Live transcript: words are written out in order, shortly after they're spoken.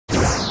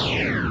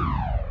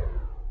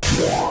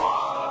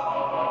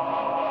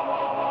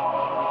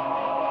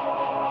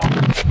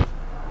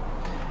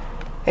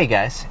Hey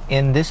guys,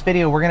 in this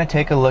video we're going to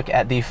take a look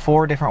at the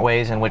 4 different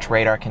ways in which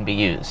radar can be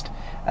used.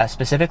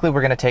 Specifically,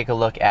 we're going to take a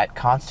look at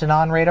constant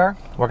on radar,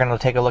 we're going to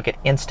take a look at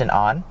instant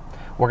on,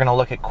 we're going to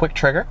look at quick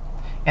trigger,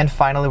 and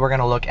finally we're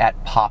going to look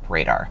at pop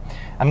radar.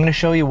 I'm going to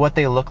show you what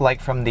they look like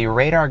from the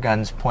radar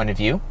gun's point of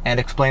view and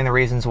explain the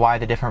reasons why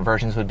the different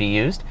versions would be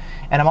used.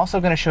 And I'm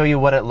also going to show you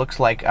what it looks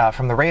like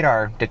from the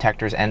radar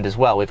detector's end as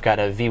well. We've got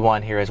a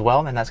V1 here as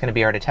well, and that's going to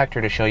be our detector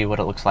to show you what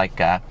it looks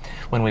like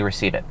when we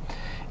receive it.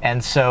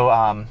 And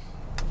so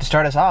to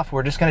start us off,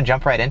 we're just going to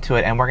jump right into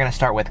it, and we're going to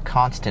start with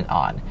constant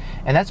on.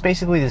 And that's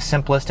basically the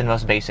simplest and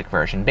most basic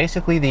version.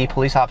 Basically, the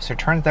police officer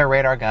turns their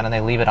radar gun and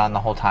they leave it on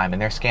the whole time,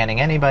 and they're scanning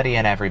anybody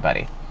and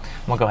everybody.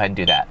 We'll go ahead and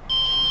do that.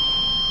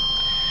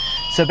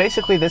 So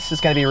basically, this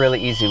is going to be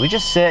really easy. We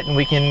just sit and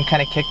we can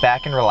kind of kick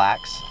back and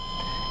relax,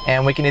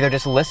 and we can either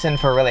just listen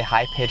for a really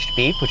high-pitched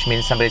beep, which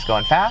means somebody's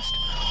going fast,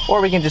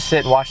 or we can just sit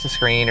and watch the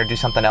screen or do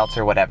something else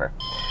or whatever.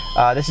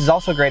 This is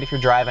also great if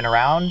you're driving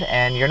around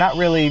and you're not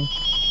really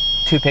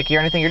too picky or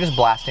anything, you're just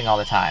blasting all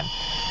the time.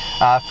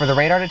 For the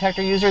radar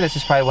detector user, this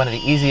is probably one of the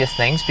easiest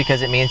things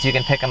because it means you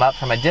can pick them up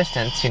from a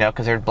distance, you know,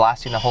 because they're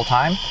blasting the whole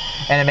time,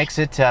 and it makes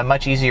it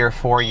much easier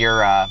for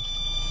your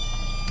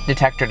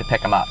detector to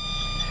pick them up.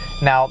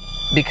 Now,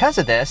 because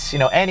of this, you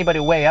know, anybody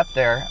way up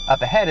there,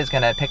 up ahead, is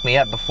going to pick me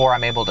up before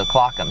I'm able to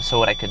clock them. So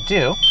what I could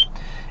do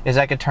is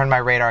I could turn my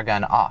radar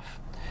gun off,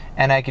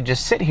 and I could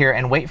just sit here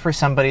and wait for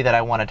somebody that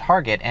I want to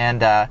target.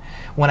 And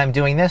when I'm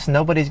doing this,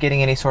 nobody's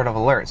getting any sort of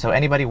alert. So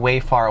anybody way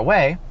far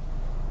away,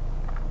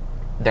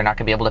 they're not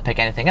going to be able to pick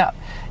anything up.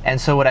 And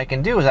so what I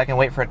can do is I can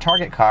wait for a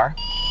target car,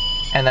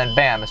 and then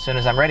bam, as soon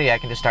as I'm ready, I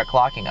can just start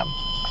clocking them.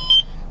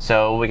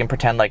 So we can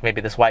pretend like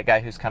maybe this white guy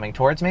who's coming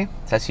towards me,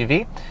 it's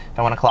SUV. If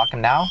I want to clock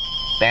him now,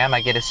 bam,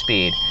 I get his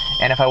speed.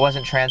 And if I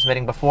wasn't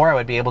transmitting before, I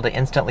would be able to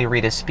instantly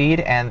read his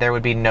speed, and there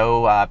would be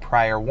no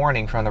prior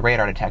warning from the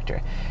radar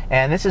detector.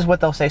 And this is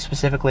what they'll say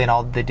specifically in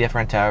all the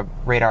different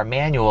radar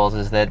manuals,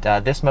 is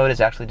that this mode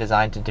is actually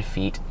designed to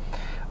defeat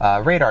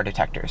radar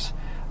detectors.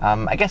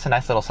 I guess a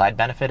nice little side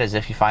benefit is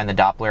if you find the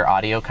Doppler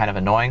audio kind of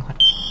annoying,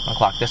 I'll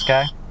clock this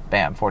guy,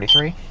 bam,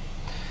 43,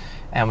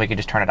 and we can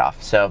just turn it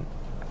off. So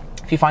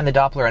if you find the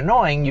Doppler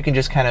annoying, you can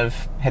just kind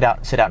of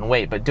sit out and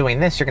wait. But doing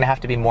this, you're going to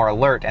have to be more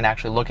alert and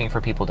actually looking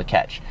for people to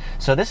catch.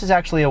 So this is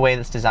actually a way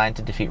that's designed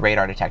to defeat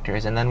radar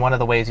detectors. And then one of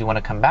the ways you want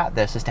to combat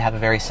this is to have a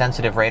very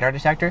sensitive radar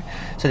detector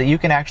so that you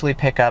can actually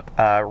pick up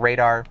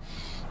radar,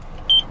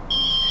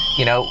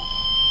 you know,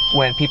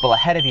 when people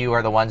ahead of you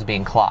are the ones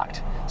being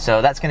clocked.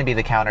 So that's going to be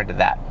the counter to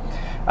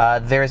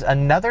that. There's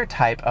another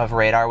type of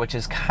radar which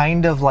is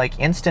kind of like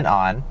instant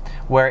on,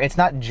 where it's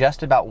not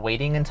just about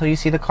waiting until you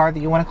see the car that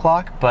you want to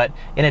clock, but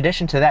in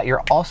addition to that,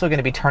 you're also going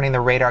to be turning the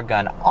radar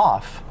gun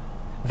off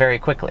very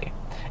quickly.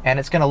 And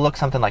it's going to look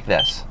something like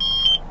this.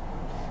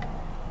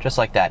 Just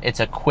like that.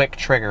 It's a quick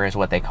trigger is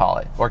what they call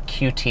it, or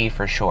QT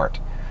for short.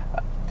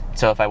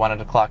 So if I wanted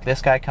to clock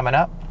this guy coming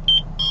up,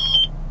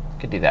 I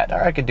could do that.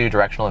 Or I could do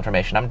directional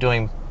information.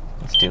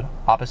 Let's do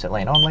opposite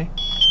lane only.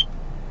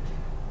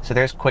 So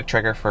there's quick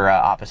trigger for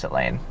opposite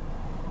lane.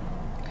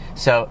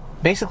 So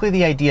basically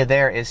the idea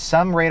there is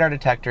some radar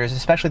detectors,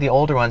 especially the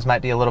older ones,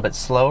 might be a little bit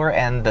slower,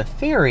 and the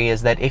theory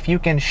is that if you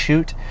can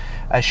shoot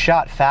a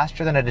shot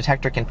faster than a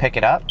detector can pick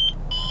it up,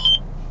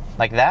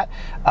 like that,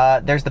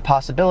 there's the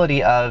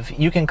possibility of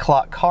you can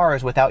clock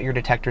cars without your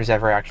detectors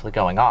ever actually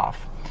going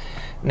off.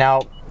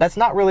 Now, that's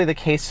not really the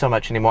case so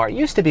much anymore. It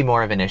used to be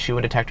more of an issue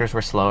when detectors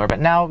were slower,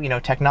 but now, you know,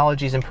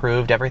 technology's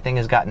improved, everything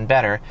has gotten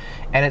better,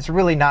 and it's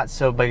really not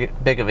so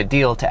big of a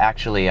deal to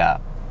actually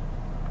to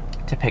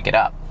pick it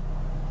up.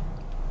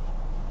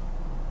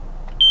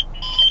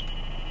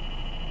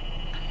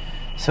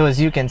 So as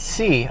you can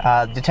see,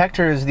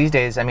 detectors these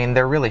days, I mean,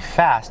 they're really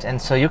fast,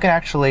 and so you can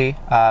actually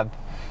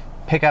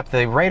pick up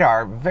the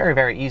radar very,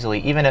 very easily,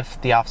 even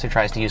if the officer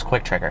tries to use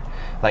quick trigger.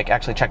 Like,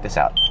 actually, check this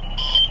out.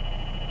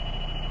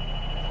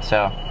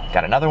 So,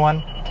 got another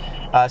one.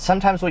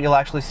 Sometimes what you'll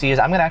actually see is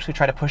I'm going to actually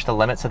try to push the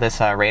limits of this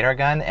radar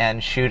gun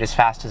and shoot as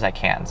fast as I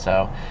can.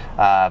 So,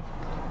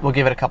 we'll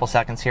give it a couple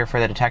seconds here for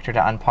the detector to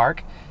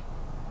unpark.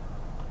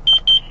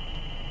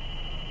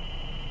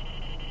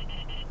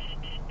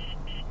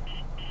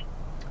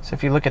 So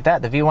if you look at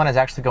that, the V1 is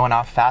actually going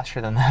off faster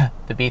than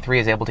the B3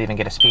 is able to even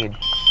get a speed.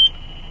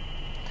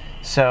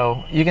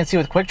 So you can see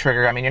with quick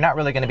trigger, I mean, you're not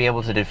really going to be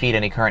able to defeat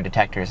any current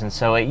detectors, and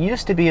so it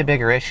used to be a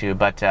bigger issue,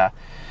 but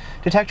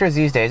detectors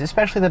these days,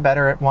 especially the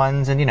better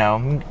ones, and, you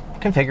know,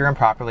 configure them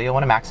properly, you'll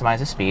want to maximize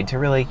the speed to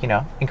really, you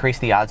know, increase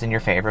the odds in your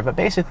favor. But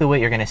basically what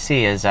you're going to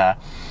see is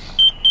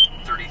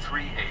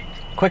 33.8.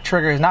 Quick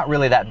trigger is not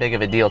really that big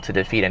of a deal to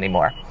defeat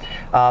anymore.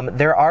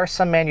 There are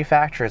some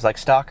manufacturers, like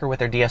Stalker with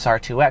their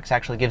DSR-2X,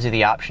 actually gives you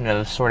the option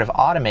of sort of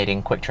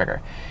automating quick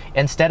trigger.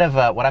 Instead of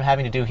what I'm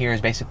having to do here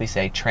is basically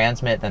say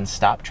transmit, then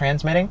stop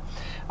transmitting.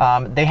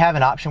 They have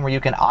an option where you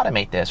can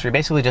automate this, where you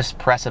basically just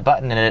press a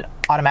button and it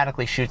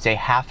automatically shoots a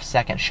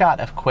half-second shot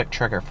of quick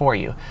trigger for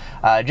you,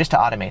 just to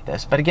automate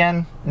this. But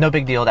again, no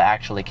big deal to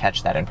actually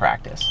catch that in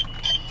practice.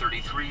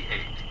 33.8.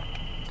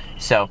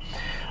 So,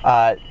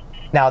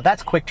 Now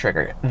that's quick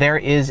trigger. There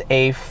is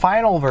a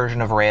final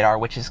version of radar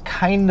which is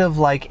kind of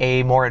like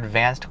a more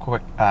advanced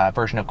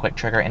version of quick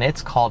trigger, and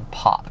it's called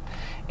pop.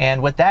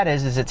 And what that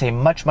is it's a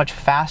much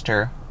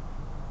faster,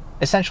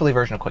 essentially,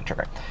 version of quick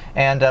trigger.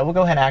 And we'll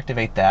go ahead and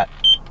activate that.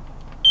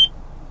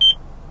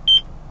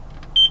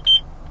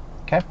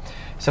 Okay,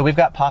 so we've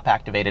got pop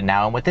activated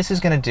now, and what this is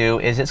going to do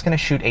is it's going to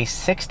shoot a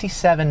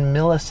 67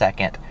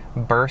 millisecond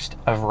burst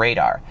of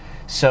radar.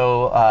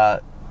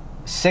 So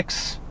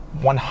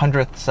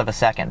 6/100ths of a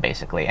second,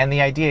 basically. And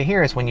the idea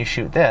here is when you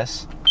shoot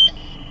this,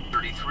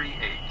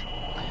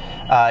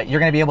 33.8. You're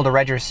going to be able to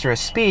register a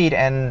speed,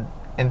 and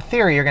in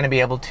theory, you're going to be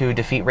able to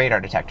defeat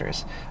radar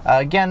detectors.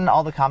 Again,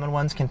 all the common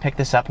ones can pick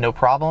this up, no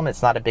problem.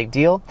 It's not a big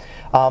deal.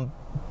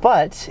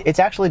 But it's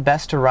actually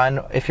best to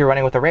run, if you're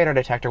running with a radar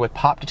detector, with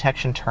pop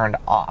detection turned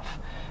off.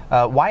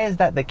 Why is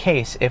that the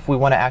case if we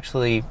want to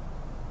actually,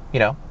 you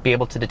know, be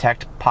able to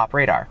detect pop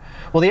radar?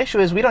 Well, the issue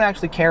is we don't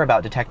actually care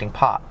about detecting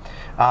pop.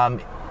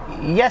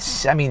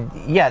 Yes, I mean,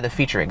 yeah, the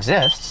feature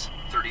exists.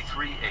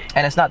 33.8.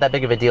 And it's not that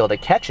big of a deal to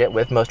catch it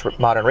with most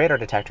modern radar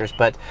detectors,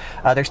 but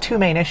there's two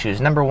main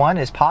issues. Number one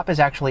is pop is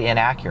actually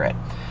inaccurate.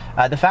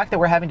 The fact that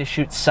we're having to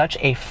shoot such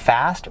a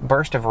fast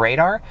burst of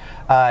radar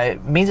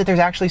means that there's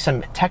actually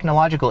some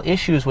technological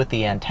issues with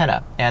the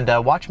antenna. And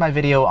watch my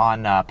video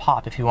on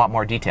pop if you want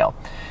more detail.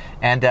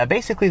 And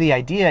basically the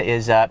idea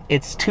is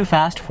it's too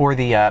fast for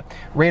the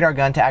radar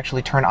gun to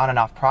actually turn on and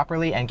off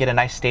properly and get a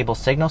nice stable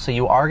signal, so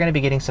you are going to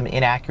be getting some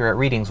inaccurate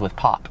readings with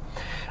pop.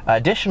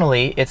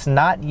 Additionally, it's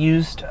not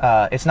used,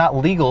 it's not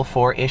legal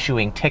for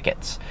issuing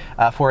tickets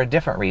for a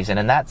different reason,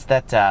 and that's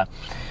that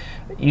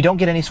you don't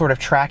get any sort of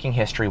tracking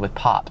history with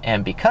pop.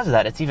 And because of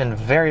that, it's even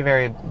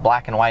very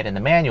black and white in the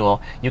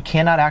manual. You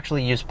cannot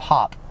actually use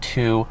pop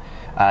to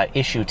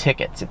issue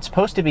tickets. It's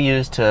supposed to be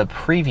used to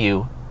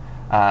preview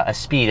a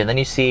speed, and then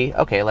you see,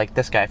 okay, like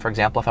this guy, for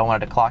example, if I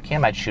wanted to clock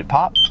him, I'd shoot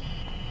pop,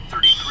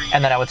 33.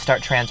 and then I would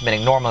start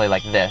transmitting normally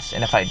like this.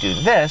 And if I do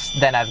this,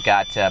 then I've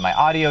got my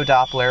audio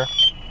Doppler,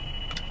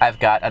 I've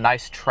got a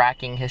nice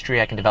tracking history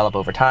I can develop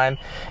over time,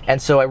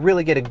 and so I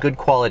really get a good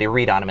quality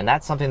read on them, and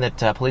that's something that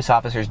police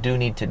officers do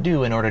need to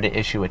do in order to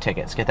issue a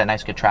ticket, is get that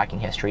nice good tracking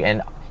history,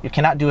 and you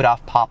cannot do it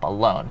off pop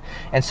alone.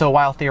 And so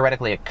while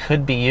theoretically it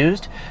could be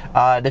used,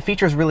 the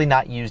feature is really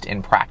not used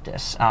in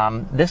practice.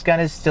 This gun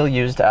is still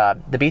used, the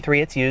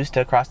B3, it's used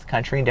across the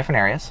country in different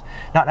areas.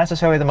 Not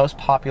necessarily the most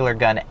popular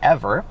gun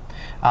ever,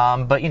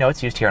 but you know,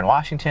 it's used here in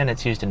Washington,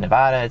 it's used in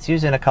Nevada, it's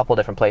used in a couple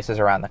different places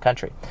around the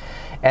country.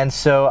 And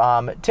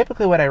so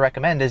typically what I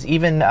recommend is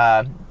even,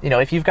 you know,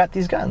 if you've got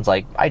these guns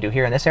like I do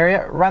here in this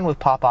area, run with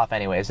pop off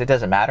anyways, it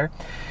doesn't matter.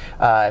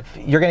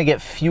 You're going to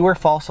get fewer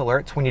false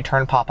alerts when you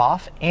turn pop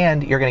off,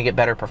 and you're going to get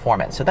better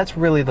performance. So that's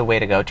really the way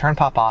to go. Turn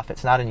pop off,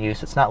 it's not in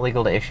use, it's not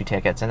legal to issue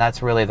tickets, and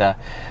that's really the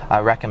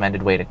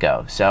recommended way to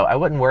go. So I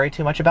wouldn't worry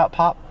too much about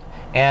pop.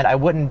 And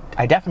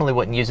I definitely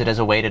wouldn't use it as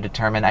a way to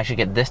determine I should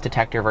get this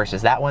detector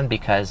versus that one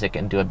because it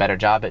can do a better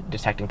job at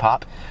detecting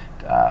pop.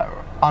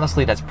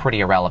 Honestly, that's pretty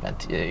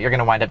irrelevant. You're going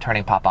to wind up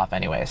turning pop off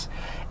anyways.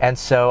 And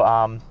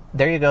so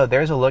there you go.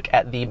 There's a look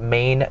at the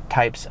main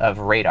types of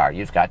radar.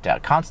 You've got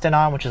constant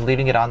on, which is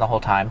leaving it on the whole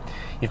time.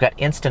 You've got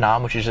instant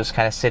on, which is just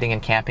kind of sitting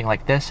and camping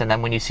like this. And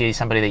then when you see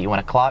somebody that you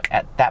want to clock,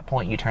 at that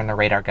point you turn the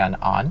radar gun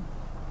on.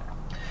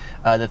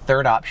 The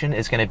third option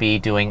is going to be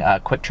doing a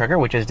quick trigger,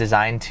 which is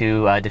designed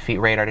to defeat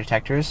radar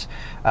detectors.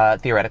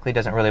 Theoretically,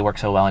 doesn't really work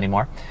so well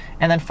anymore.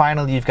 And then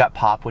finally, you've got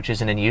pop, which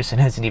isn't in use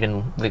and isn't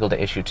even legal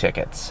to issue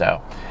tickets.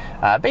 So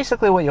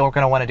basically what you're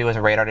going to want to do as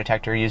a radar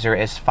detector user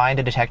is find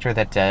a detector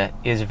that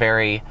is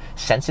very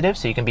sensitive,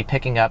 so you can be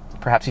picking up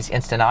perhaps these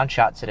instant on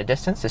shots at a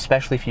distance,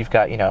 especially if you've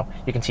got, you know,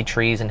 you can see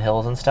trees and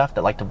hills and stuff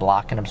that like to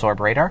block and absorb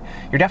radar.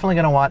 You're definitely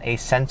going to want a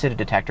sensitive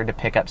detector to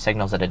pick up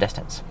signals at a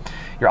distance.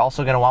 You're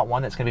also going to want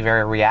one that's going to be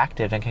very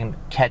reactive and can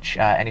catch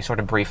any sort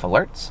of brief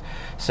alerts.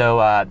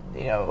 So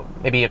you know,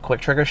 maybe a quick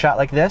trigger shot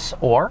like this,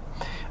 or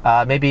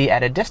maybe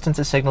at a distance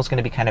the signal is going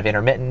to be kind of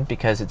intermittent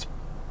because it's,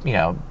 you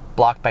know,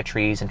 blocked by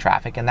trees and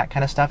traffic and that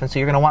kind of stuff. And so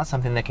you're going to want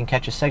something that can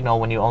catch a signal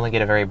when you only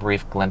get a very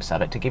brief glimpse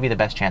of it to give you the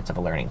best chance of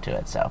alerting to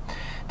it. So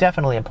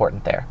definitely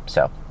important there.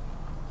 So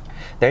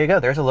there you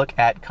go. There's a look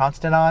at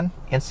constant on,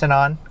 instant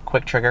on,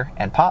 quick trigger,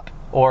 and pop,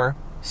 or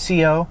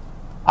CO,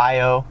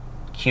 IO,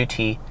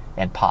 QT,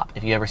 and pop.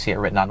 If you ever see it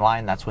written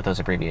online, that's what those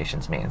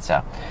abbreviations mean.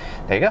 So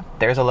there you go.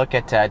 There's a look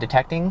at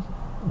detecting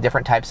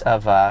different types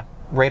of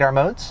radar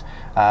modes.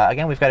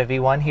 Again, we've got a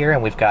V1 here,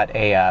 and we've got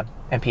a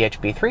MPH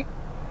B3.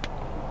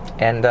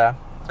 And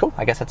cool,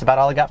 I guess that's about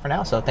all I got for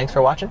now. So thanks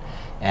for watching,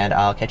 and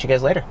I'll catch you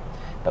guys later.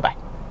 Bye-bye.